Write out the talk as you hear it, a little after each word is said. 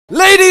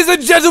Ladies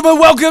and gentlemen,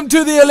 welcome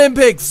to the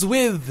Olympics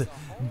with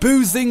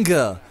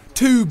Boozinga,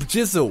 Tube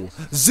Jizzle,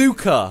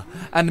 Zuka,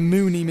 and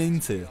Mooney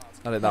Minty.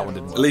 I think that one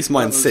didn't work. At least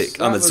mine's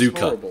sick. I'm a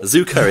Zuka.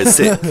 Zuka is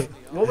sick.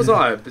 What was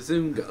I?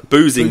 Bazoonga.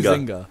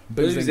 Boozinga.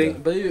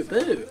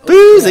 Boozinga.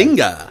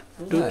 Boozinga.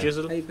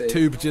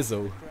 Tube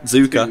Jizzle.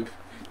 Zuka.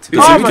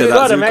 Oh my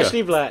god, I'm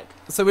actually black.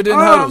 So we're doing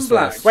hurdles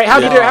black. first. Wait, how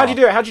do you do it? How do you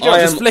do it? How do you do it?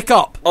 Just flick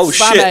up. Oh,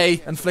 Spam shit.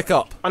 A and flick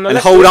up. On the And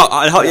left hold stick?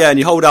 up. And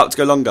you hold out to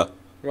go longer.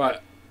 Right.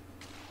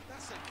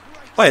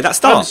 Wait, that I'm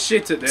start.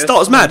 shit at this. Start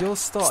was mad. Your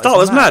start Start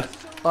is was mad.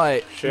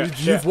 Right, Shit,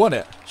 you've won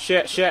it.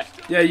 Shit. Yeah,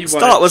 you won.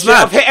 Start was Shit,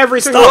 mad. I've hit every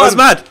single Start one. was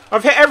mad.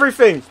 I've hit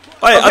everything. Wait,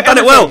 I've I've hit done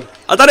it well. everything.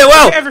 I've done it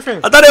well. I've hit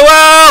everything. I've done it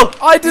well.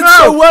 I did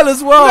so well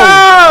as well.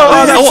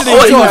 No! Literally, what,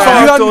 Josh, you you half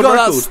hadn't gold got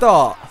that record?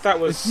 start. That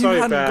was If you so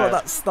hadn't bad. got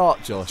that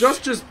start, Josh. Josh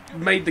just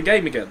made the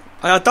game again.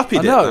 I duppied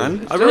I know. it, man.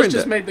 I Josh ruined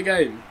just it. made the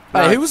game.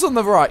 Hey, who was on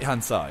the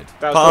right-hand side?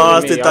 That was Pass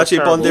probably the me. I was Dutchy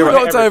terrible. Bondi We right. I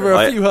hit knocked over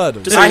everything. a few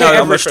hurdles. Just so you I know, hit I'm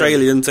everything.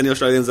 Australians. Any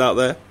Australians out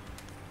there?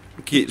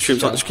 Keep the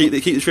shrimp on. Keep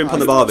the shrimp on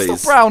the Stop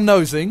barbies. brown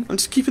nosing. I'm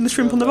just keeping the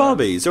shrimp on the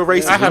barbies. You're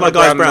racist. I have My a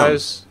guy's brown brown.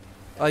 nose.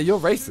 You're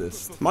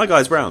racist. My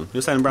guy's brown.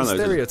 You're saying brown nose.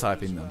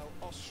 Stereotyping them.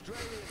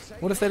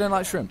 What if they don't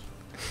like shrimp?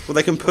 Well,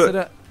 they can What if put. they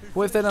don't,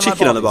 what if they don't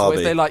chicken like on a Barbies? What Barbie.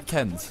 if they like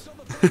Kens?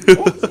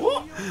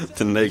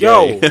 Then they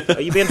Yo, go.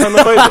 are you being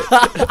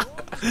homophobic?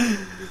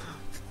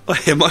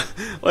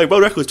 Wait,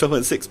 world record's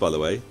 12.6, by the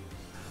way.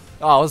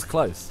 Oh, I was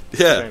close.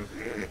 Yeah. Same.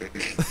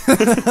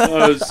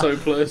 I was so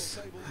close.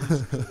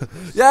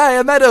 Yay,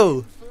 a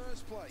medal!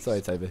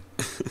 Sorry, Toby.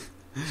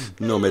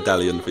 No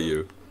medallion for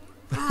you.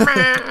 You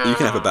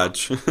can have a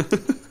badge.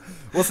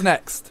 What's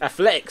next?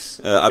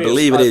 Athletics. I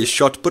believe it is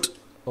shot put.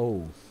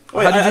 Oh.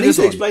 Wait, How do you I do need this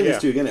to one? explain Yeah.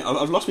 this to you again.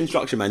 I've lost my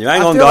instruction manual.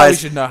 Hang I on, feel like we guys.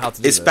 should know how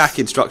to do It's this. back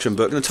instruction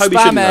book. No, Toby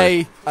shouldn't Spam know.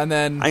 A, and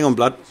then... Hang on,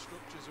 blood.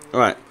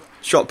 Alright.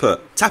 Shot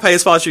put. Tap A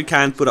as far as you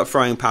can, put up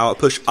throwing power,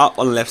 push up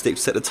on the left stick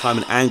to set the time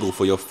and angle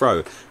for your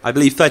throw. I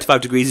believe 35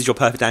 degrees is your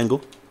perfect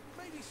angle.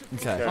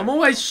 Okay. I'm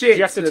always shit. Do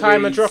you have to at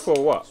time a these. drop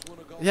or what?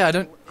 Yeah, I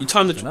don't... You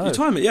time know. you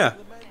time it, yeah.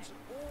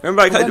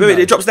 Remember, Well, then,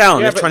 it drops down. Yeah,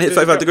 you have to try and hit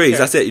but 35 does it degrees. drop-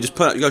 That's it. You just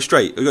put, you go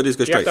straight. All you got to do is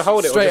go Do you have straight. to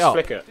hold it Straight or just up.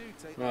 flick it?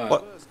 Right.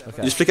 What? Okay.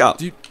 You just flick it up.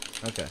 Do you...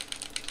 Okay.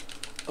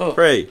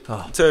 3,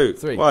 2,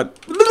 3. 1.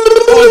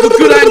 Oh,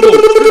 good angle.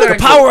 Good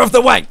angle. Power of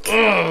the wank!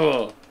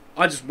 Oh,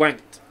 I just wanked.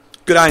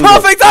 Good angle.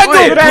 Perfect angle!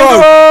 Good Bro!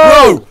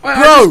 angle! Bro! I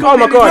just got Oh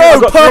my really god, Bro,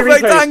 I've got 3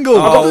 perfect replays. angle!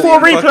 I've got 4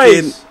 fucking-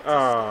 replays.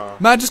 Oh.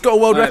 Man just got a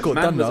world Right, record.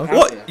 man Done was no? out.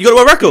 What? You got a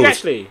world record?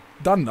 Actually,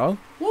 Done no?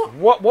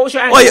 what was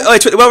your angle?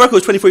 Wait, the world record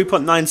is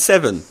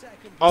 23.97.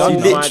 Oh You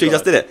my literally God.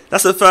 just did it.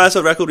 That's the first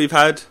world record we've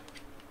had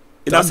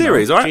in our Done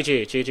series, alright?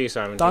 GG,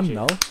 Simon. Done GG.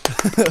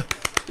 no?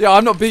 Yeah,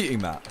 I'm not beating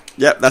that.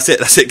 Yep, that's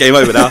it. Game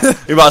over now.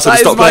 We might as well That is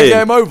stop my playing.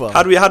 game over.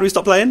 How do we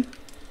stop playing?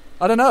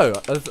 I don't know.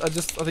 I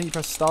think you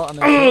press start and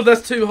then... Oh,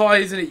 that's too high,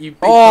 isn't it? You big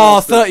Oh,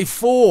 bastard.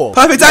 34!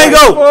 Perfect angle!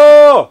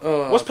 Oh!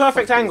 Oh, What's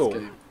perfect fuck this angle?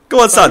 game. Go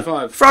on, son.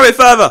 35. Throw it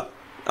further.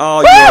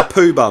 Oh, you're a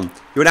poo bum.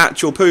 You're an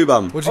actual poo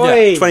bum. What'd you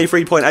Oi. get?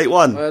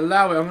 23.81.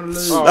 Allow it. I'm gonna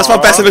lose. Oh. That's my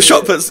best ever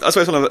shot. But I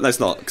swear it's one of, no, it's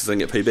not because I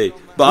didn't get PB.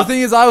 The But thing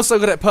is, I also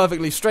got it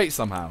perfectly straight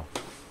somehow.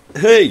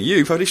 hey,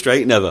 you probably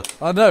straight never.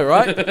 I know,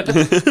 right?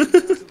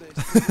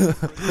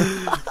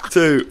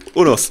 2,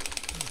 unos.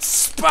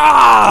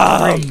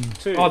 Spam!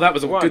 2, Oh, that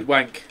was a 1. good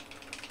wank.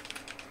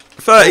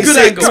 36,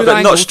 angle. but Good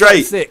angle, not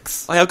straight.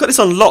 36. Hey, I've got this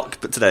on lock,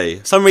 but today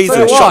for some reason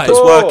So the shot why? was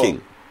Oh.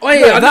 working. Oh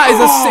Yeah, yeah, that is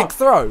a oh, sick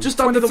throw. Just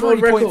under the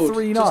world record.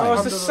 23.39. Oh,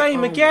 it's the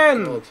same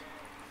again. God.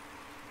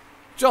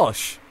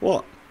 Josh,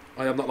 What?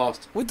 I am not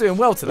last. we're doing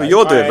well today. Well,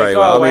 you're doing very Go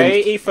well. I away,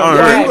 mean, Ethan. I don't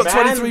Yeah, know. you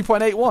got man.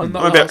 23.81. I'm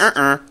I'm a bit,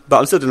 but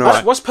I'm still doing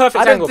alright. What's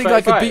perfect I don't angle? think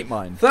I could 35? beat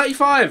mine.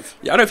 35.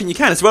 Yeah, I don't think you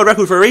can. It's a world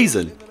record for a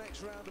reason.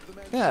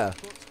 Yeah.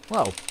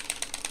 Well,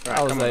 Right,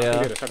 That was come on, a,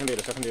 I can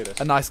do this.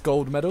 a nice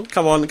gold medal.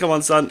 Come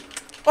on, son.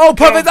 Oh,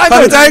 perfect angle!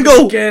 Perfect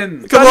angle.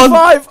 Again. Come on.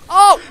 35!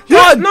 Oh,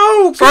 done!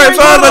 No! Throw it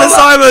further than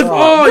Simon.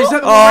 Oh, is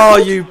that the Oh,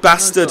 record? you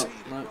bastard.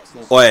 No, it's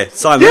not. Oi,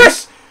 Simon.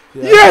 Yes!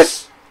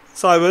 Yes!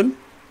 Simon.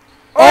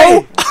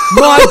 Oh,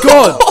 my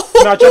God!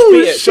 No, just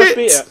beat it. shit. Just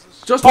beat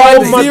it. Just Oh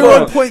by my the-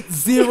 God.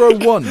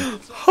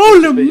 0.01.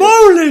 Holy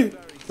moly. Wait,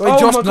 Oh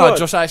Josh, my no, God.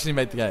 Josh actually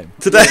made the game.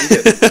 Today.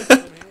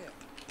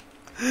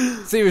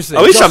 Seriously.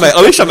 I wish Josh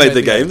I actually made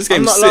the game. This I'm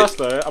game's not sick. last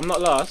though. I'm not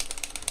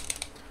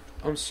last.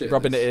 I'm shit.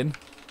 Rubbing it in.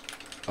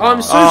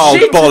 I'm so Oh,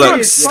 shit.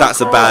 bollocks. Fuck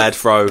That's a off. bad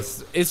throw.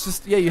 It's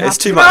just, yeah, you have It's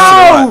to. too much.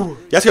 No!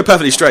 You have to go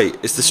perfectly straight.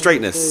 It's the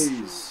straightness.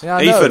 Jeez. Yeah,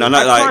 I Ethan, I know,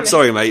 I like, can't-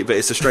 sorry, mate, but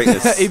it's the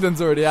straightness.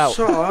 Ethan's already out.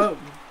 Shut up.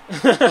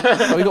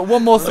 Oh, we got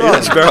one more throw. You're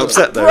actually very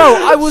upset, though. Bro,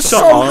 I was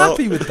Shut so up.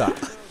 happy with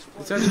that.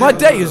 It's only My one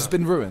day hour. has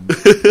been ruined.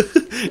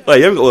 Wait,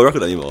 you haven't got a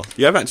record anymore.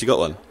 You haven't actually got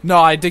one. No,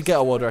 I did get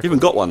a world You record. haven't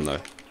got one, though.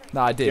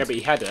 No, I did. Yeah, but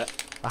you had it.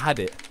 I had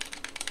it.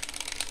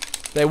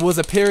 There was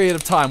a period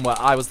of time where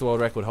I was the world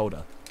record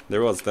holder.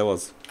 There was.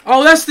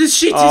 Oh, that's the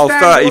shittiest Oh,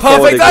 angle. 34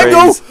 Perfect degrees.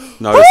 angle.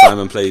 No,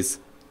 Simon, please.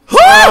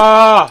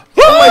 Ah!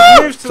 It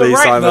always moves to the Please,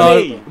 right Simon. for No,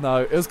 me. no,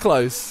 it was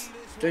close.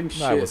 Game No,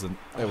 shit. it wasn't. It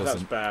That was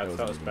wasn't. bad, It wasn't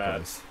that was even bad.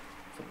 close.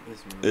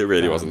 It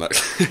really wasn't that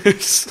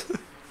close.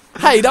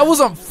 Hey, that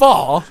wasn't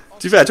far.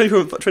 To be fair,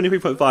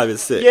 23.5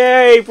 is sick.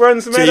 Yay,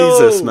 bronze medal.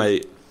 Jesus,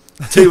 mate.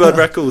 2 world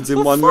records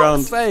in one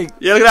round. Sake.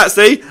 Yeah, look at that,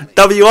 see?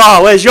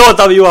 WR, where's your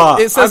WR?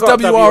 It says I got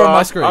WR on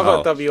my screen. I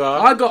got WR.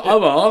 I got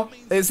OR.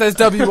 It says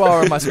WR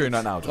on my screen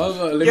right now. I got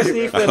Yes, Olympic.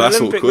 Ethan, That's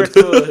Olympic awkward.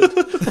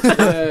 record.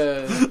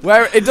 Yeah.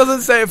 Where it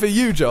doesn't say it for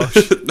you, Josh.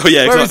 Oh,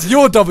 yeah, Where is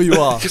your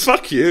WR? Just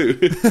fuck you.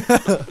 No,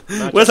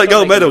 Where's that just gold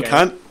don't medal, make it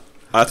again. cunt?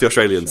 That's the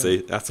Australian, see?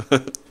 That's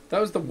That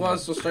was the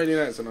worst Australian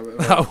accent I've ever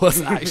heard. That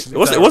wasn't actually.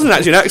 it wasn't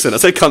actually an accent. I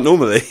say cunt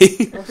normally.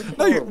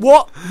 No,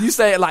 what? You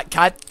say it like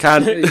cat.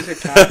 Can. You said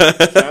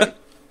cat.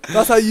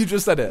 That's how you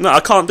just said it. No, I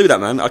can't do that,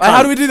 man. I can't.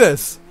 How do we do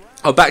this?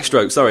 Oh,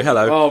 backstroke. Sorry,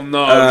 hello. Oh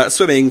no.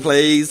 Swimming,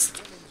 please.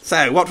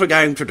 So, what we're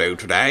going to do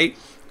today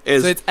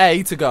is... So it's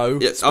A to go.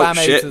 Yeah, Spam A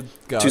shit. to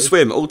go. To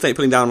swim, alternate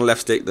pulling down on the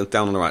left stick, then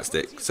down on the right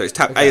stick. So it's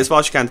tap A as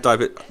fast as you can to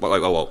dive it.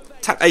 Whoa.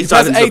 Tap A to It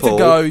dive says into A the pool. to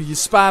go. You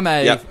spam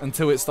A Yep.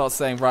 until it starts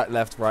saying right,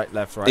 left, right,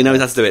 left, right. You know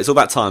left. how to do it. It's all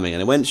about timing.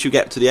 And then once you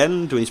get to the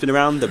end, when you spin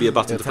around, there'll be a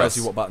button It to tells press.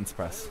 you what button to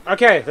press.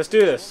 Okay, let's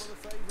do this.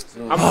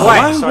 I'm Why,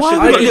 white, so I why should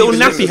have we got I little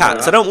didn't nappy even hats?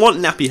 listen to I don't want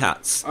nappy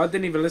hats. I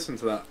didn't even listen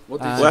to that. What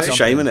did Well, you Well, that's a say?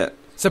 shame, isn't it?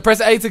 So press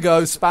A to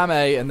go. Spam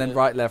A and then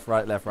right, left,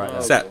 right, left, right, Oh,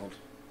 left. Set. God.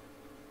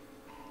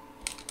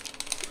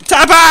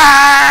 Tap A!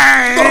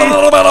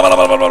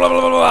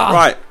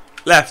 Right,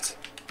 left,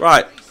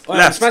 right, Oh, I'm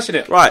left. smashing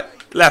it. Right,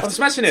 left. I'm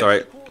smashing it.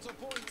 Sorry.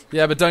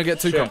 Yeah, but don't get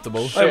too Shit.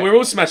 comfortable. Hey, we're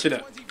all smashing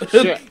it.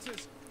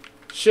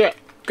 Shit.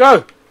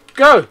 Go.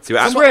 See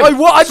what happens? Swim. Oh,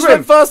 what? I just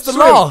went first to Swim.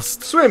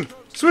 last. Swim.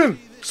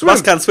 The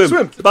bus can swim.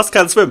 The bus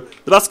can swim.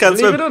 The bus can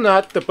Believe it swim. or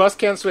not, the bus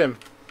can't swim.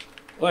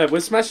 Wait, we're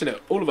smashing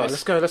it. All of Right,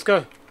 us. let's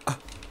go.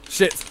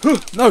 Shit.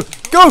 No.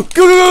 Go.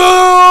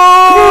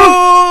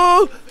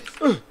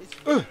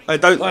 Hey,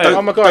 don't, Wait, don't,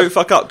 oh my God. don't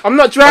fuck up. I'm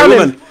not Hey,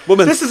 drowning.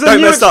 woman, This is a don't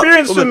new mess up.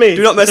 experience for Woman, me.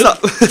 Do not mess up.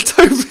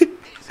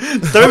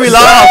 Don't make me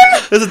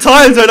laugh. There's a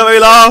time zone. Don't make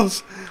me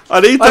laugh. I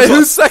need to. Hey,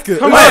 who's second?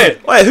 Come Wait,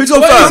 on. Wait, who's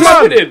on What is first?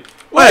 happening?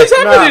 What is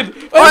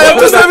happening? I have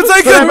just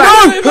overtaken. Pull it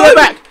back. No. Pull it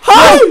back.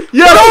 How?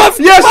 Yes.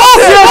 Yes.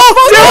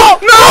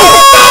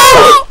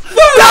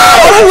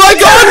 Oh my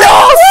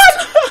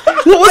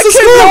God! What was the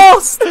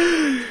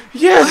score?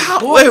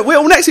 Yes. We're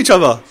all next to each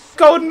other.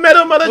 Gold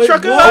medal, mother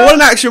trucker. I want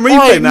an action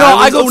replay now. No,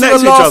 I We're all got to next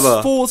the to each last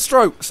other. 4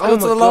 strokes. I Oh got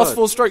to my the last God.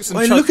 4 strokes and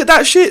Wait, choked. look at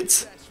that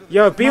shit.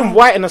 Yo, being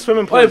white in a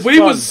swimming pool. Wait, is we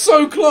fun. were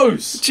so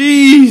close.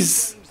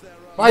 Jeez.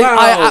 I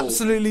Wow.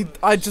 absolutely,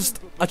 I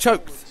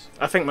choked.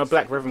 I think my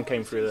black rhythm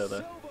came through there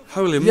though.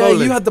 Holy Yeah,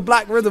 moly. you had the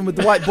black rhythm with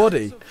the white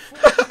body.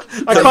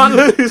 I can't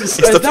lose. It's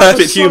the That was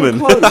perfect so human.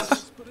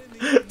 close.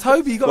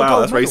 Toby, you got Wow, a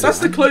gold that's medal. racist. That's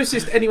the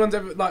closest anyone's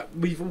ever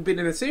we've all been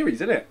in a series,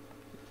 isn't it?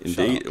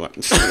 Indeed.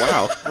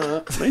 Wow.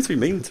 No need to be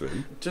mean to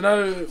him. Do you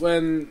know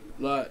when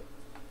you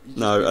just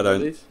No, read I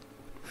don't. these?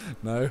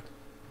 No,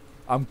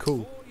 I'm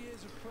cool.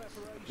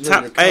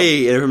 Tap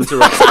A in room to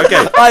run. Okay.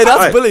 Hey, that's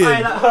Right. bullying.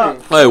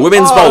 Oh,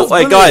 women's vault.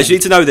 that's Hey, guys, brilliant. you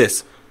need to know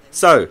this.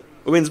 So,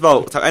 women's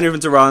vault. Tap any room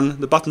to run.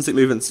 The button stick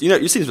movements. You know,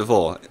 you've seen this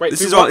before. Wait, this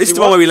do is what? this is Do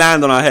the one what? where we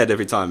land on our head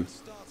every time.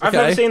 I've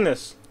Okay. never seen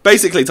this.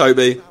 Basically,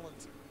 Toby,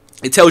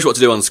 it tells you what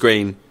to do on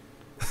screen.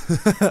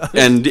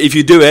 And if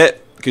you do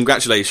it,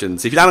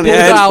 congratulations. If you land on your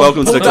Pull head, down,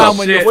 welcome to pull the down club.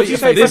 when your Shit. What'd you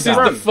feet say, are This facing is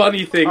down. the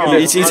funny thing. Oh, isn't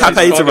it? You This tap is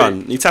A to funny.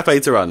 run. You tap A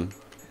to run.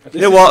 This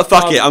You know is what?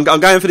 Fuck fun. it. I'm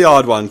going for the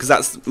hard one because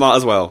that's might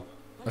as well.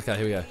 Okay,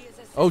 here we go.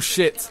 Oh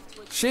shit!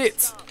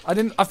 Shit!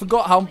 I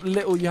forgot how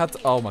little you had to.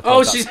 Oh my god. Oh,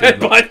 that's she's speed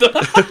lock. headbutted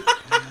the.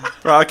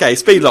 Right. Okay.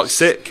 Speed lock.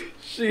 Sick.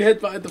 She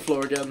headbutted the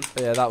floor again.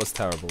 Yeah, that was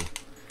terrible.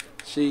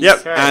 She. Yep.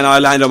 Okay. And I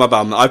land on my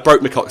bum. I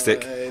broke my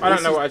cockstick. I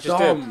don't know what I just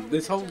did. dumb.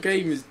 This whole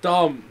game is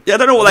dumb. Yeah. I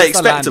don't know what they least I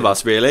expect of landed.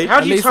 us, really. How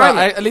At do you least, time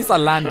it? at least I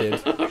landed.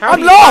 How I'm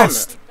do you time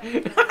lost.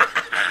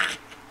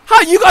 How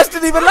you guys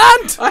didn't even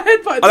land? I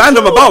headbutted. I land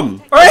on my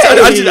bum. I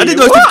did the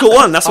most difficult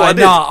one. That's what I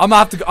did. Nah, I'm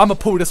gonna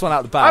pull this one out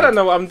of the bag. I don't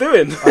know what I'm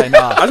doing. Hey,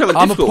 nah, I don't have a I'm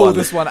gonna difficult pull one.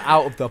 this one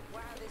out of the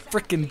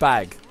freaking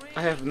bag.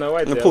 I have no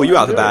I'm idea. gonna pull you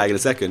what out of the I'm bag in a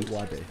second.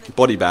 Why be?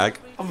 Body bag.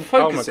 I'm doing.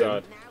 Oh my focusing.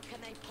 god.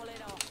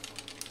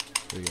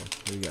 Here we go.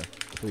 Here we go.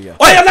 Here we go.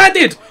 Wait, I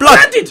landed! Blood.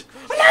 I landed!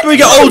 Let me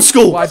get old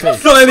school. Why be?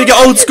 Not let me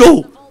get old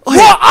school. Oh,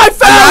 What? I I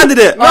fell! landed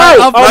it. No! I've-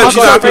 No, I've she's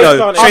got- happy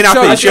though. I've She ain't choked.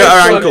 happy. She hurt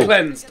her so ankle.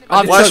 cleansed.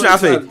 I've Why is she choked.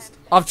 happy? Cleansed.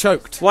 I've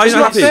choked. Why is It's she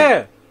not happy?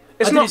 fair.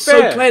 It's I did not it so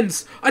fair.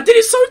 cleansed. I did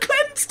it so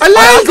cleansed. I I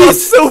got a landed.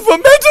 silver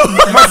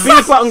medal. My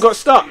B button got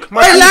stuck.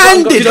 My I B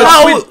button got landed. stuck.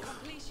 How?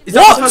 Is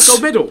that What? my first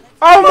gold medal?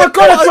 Oh my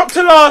god, I dropped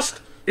to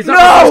last. Is that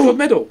my first gold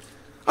medal?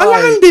 I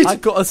landed. I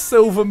got a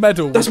silver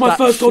medal. That's with my that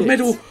first gold shit.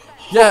 medal.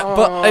 Yeah,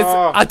 but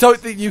I don't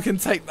think you can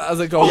take that as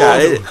a gold Yeah,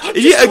 medal. if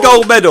you get a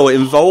gold medal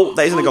in vault,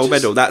 that isn't a gold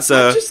medal. That's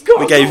just got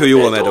we a gave gold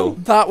you all a medal.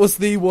 medal. That was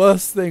the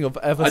worst thing I've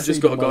ever I seen.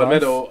 just got a in my gold life.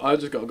 medal. I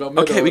just got a gold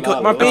medal. Okay, we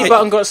got My B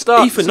button got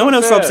stuck. Ethan, It's no one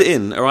not else rubs fair. it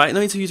in, all right?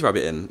 No need to you to rub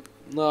it in.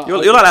 No,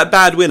 You're like that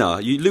bad winner.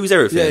 You lose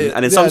everything, Yeah,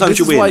 and then yeah, sometimes this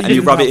you is why win and you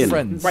didn't rub it have in.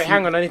 friends. Wait,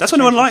 hang on. I need That's to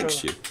when no one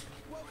change likes you.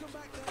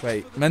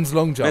 Wait, men's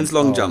long jump. Men's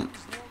long Oh. jump.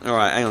 All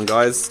right, hang on,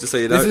 guys. Just so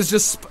you know. This is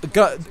just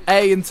go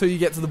A until you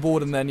get to the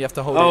board, and then you have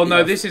to hold it. Oh no,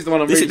 Yeah. this is the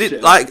one I'm This reading.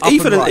 is like Up and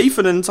Ethan and right.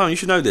 Ethan and Tom. You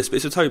should know this, but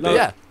it's a Toby. No.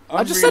 Yeah.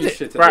 I just said it.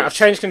 shit at Right, this. I've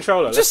changed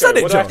controller. Just Let's said go.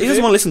 it, What do I have Josh. He to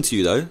doesn't do? want to listen to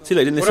you though. Too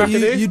late, didn't What do I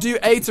listen. have to do? You do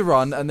A to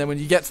run, and then when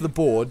you get to the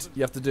board,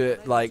 you have to do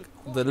it like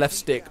the left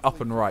stick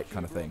up and right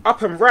kind of thing.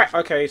 Up and right.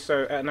 Okay,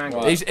 so at an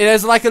angle. Right.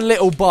 There's like a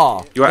little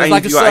bar. You are There's aiming,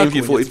 like a you are aiming circle for and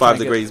you have 45 to try and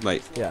degrees,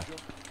 mate. get-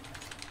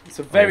 It's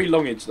a very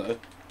long edge though.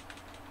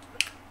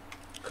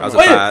 That was a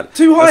Oh, yeah, bad,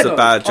 too high that's a though.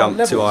 bad Oh, jump,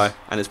 too levels. high,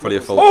 and it's probably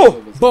a fault. Oh!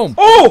 Boom.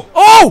 Oh!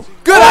 Oh!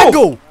 Good Oh!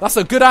 angle! That's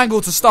a good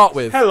angle to start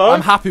with. Hello.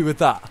 I'm happy with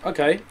that.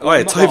 Okay. Oh, yeah,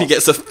 I'm not Toby last.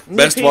 gets the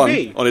best PB.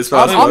 one on his I'm,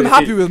 first I'm one.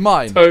 happy with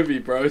mine. Toby,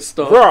 bro,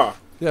 stop.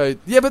 Bruh.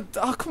 Yeah, but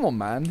oh, come on,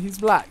 man. He's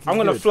black. He's I'm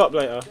gonna good. flop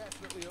later.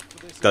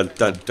 Dun,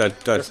 dun, dun,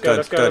 dun, Let's go,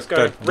 let's go, let's go.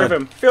 dun, dun.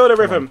 Rhythm. Feel the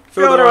rhythm.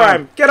 Feel Feel the the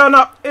rhyme. Get on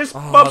up. It's Oh,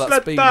 that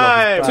bobsled speed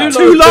block is time. bad.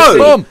 Too low!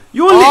 Boom.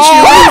 You're literally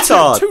a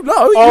retard! Too low.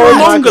 Oh, You're a my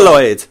God.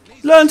 mongoloid!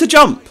 Learn to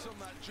jump!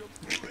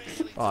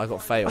 Oh, I got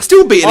I failed.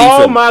 still beating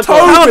Oh Ethan! my How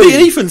am I God.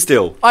 beating Ethan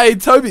still? Hey,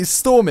 Toby's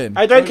storming.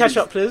 Hey, don't catch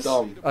up, please.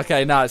 Dumb.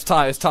 Okay, now it's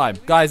time. It's time,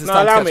 guys. It's No,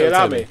 time allow to catch me, up,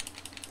 allow Toby. me.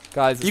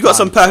 Guys, it's You got time.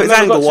 some perfect I've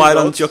never angle got two wide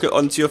goals.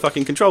 onto your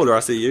fucking controller,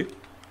 I see you.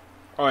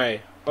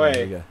 Oi, There oi.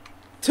 you go.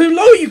 Too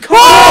low, you can't.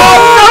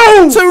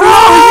 Oh, no! Too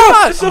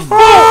low. It's a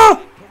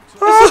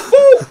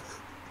fall.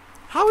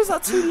 How is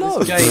that too low?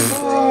 Game,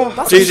 bro.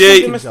 That's GG. a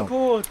shocking You missed the jump.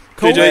 board.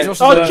 Cole, GG.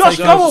 Josh, Oh, is Josh,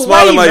 taking- go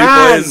Smile away, away,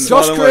 man. boys.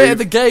 Josh Smile created away.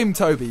 the game,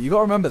 Toby. You got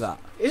to remember that.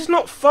 It's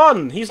not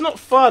fun. He's not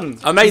fun.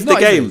 I made He's the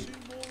not, game. is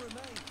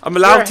I'm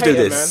allowed You're a to do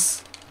hater,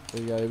 this.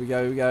 Here we go. Here we go.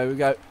 Here we go. Here we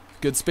go.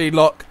 Good speed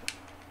lock.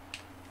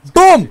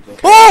 Boom!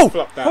 Oh!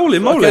 Flop that. Holy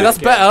Flop moly. Okay, that's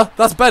better.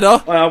 That's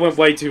better. I went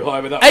way too high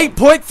with that.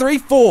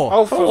 8.34.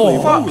 Oh, for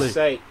holy. fuck's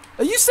sake.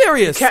 Are you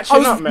serious? Catching I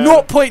was up, man.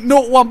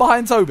 0.01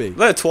 behind Toby.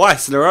 There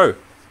twice in a row.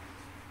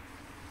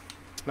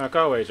 Now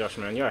go away, Josh,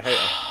 man. You're a hater.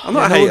 I'm not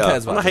Yeah, a no one hater.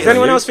 cares I'm about not that. hating Does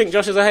anyone on you. else think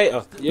Josh is a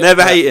hater? Yeah.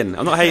 Never hating.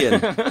 I'm not hating.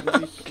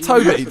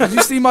 Toby, did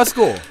you see my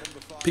score?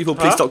 People,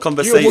 please stop You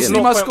conversating.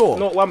 almost my score.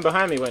 Not one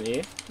behind me, weren't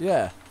you?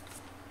 Yeah.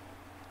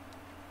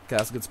 Okay,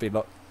 that's a good speed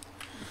lock.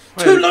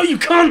 Too low, you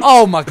can't.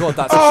 Oh my god,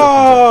 that's a shocking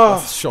jump.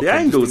 That's shocking. The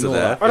angles Just are ignore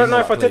there. that. I don't know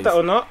Ignore if I did that please.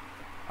 or not.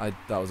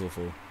 That was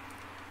awful.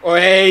 Oh,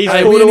 hey, he's Hey,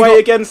 we called only away got-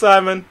 again,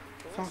 Simon.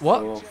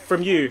 What?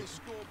 From you.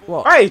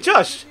 What? Hey,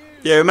 Josh.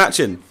 Yeah, we're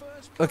matching.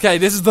 Okay,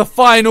 this is the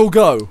final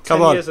go. Come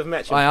 10 on. years of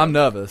matching. I am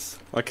nervous.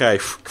 Okay.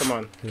 Come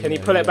on. Can you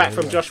pull it back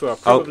from Joshua?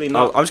 Probably Oh,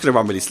 not. I'm just gonna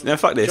run really. No,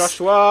 fuck this.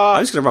 Joshua.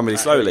 I'm just gonna run really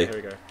slowly. Here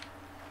we go.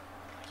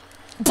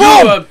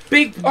 You're a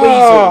big weasel.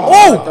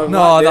 Oh! I don't No,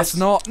 like that's this.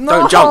 not. No!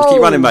 Don't jump.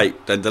 Keep running,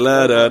 mate. Dun, dun,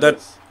 dun, dun, dun.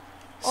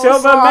 Silver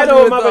so happy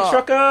medal, with mother that.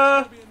 trucker.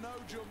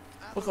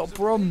 I got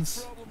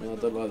bronze. No, I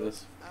don't like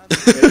this.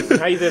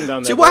 How you doing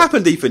down there? See what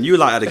happened, Ethan? You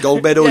like had a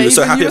gold medal. Yeah, you were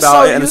so Ethan, happy you were about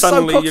so- it, you and were so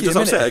suddenly cocky you're just a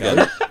minute upset ago.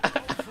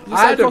 again. I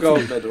had a cocky.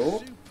 gold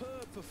medal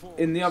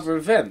in the other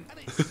event.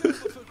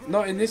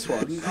 Not in this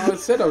one. I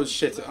said I was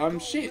shit. I'm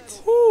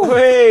shit.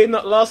 Wait,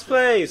 not last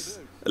place.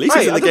 At least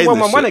Hey, it's in I the did game.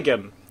 1-1-1 this shit.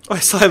 again. Oh,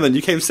 Simon,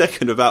 you came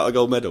second without a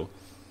gold medal.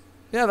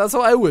 Yeah, that's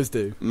what I always do.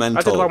 I did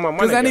Mental. 1-1-1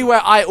 Because again.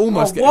 anywhere I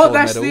almost Oh, get a what? gold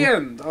That's medal. the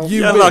end. Oh,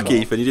 You You're win. lucky,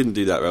 Ethan. You didn't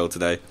do that well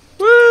today.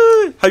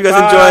 Woo! Hope you guys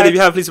Bye. enjoyed. If you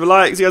have, please leave a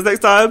like. See you guys next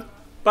time.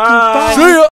 Bye. See ya!